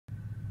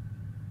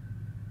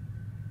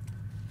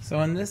So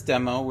in this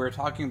demo, we're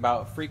talking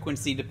about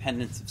frequency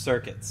dependence of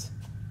circuits.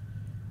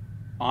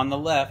 On the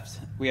left,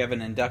 we have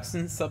an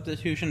inductance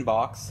substitution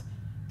box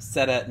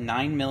set at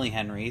 9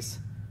 millihenries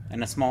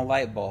and a small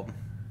light bulb.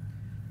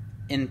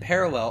 In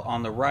parallel,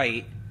 on the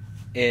right,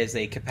 is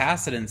a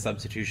capacitance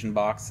substitution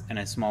box and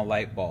a small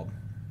light bulb.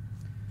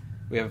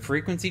 We have a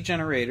frequency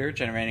generator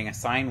generating a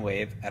sine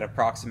wave at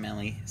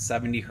approximately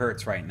 70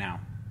 Hertz right now.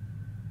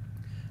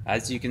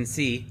 As you can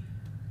see,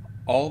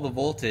 all the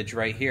voltage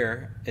right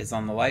here is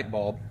on the light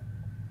bulb,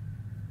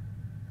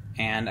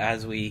 and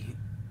as we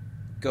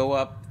go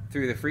up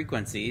through the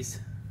frequencies,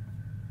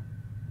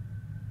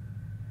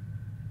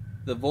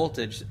 the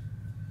voltage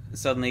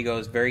suddenly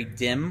goes very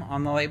dim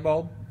on the light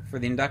bulb for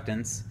the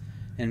inductance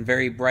and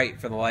very bright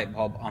for the light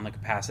bulb on the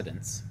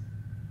capacitance.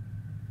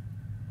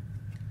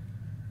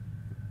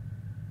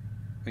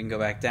 We can go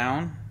back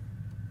down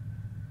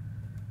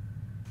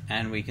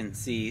and we can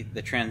see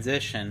the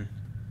transition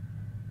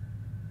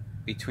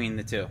between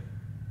the two.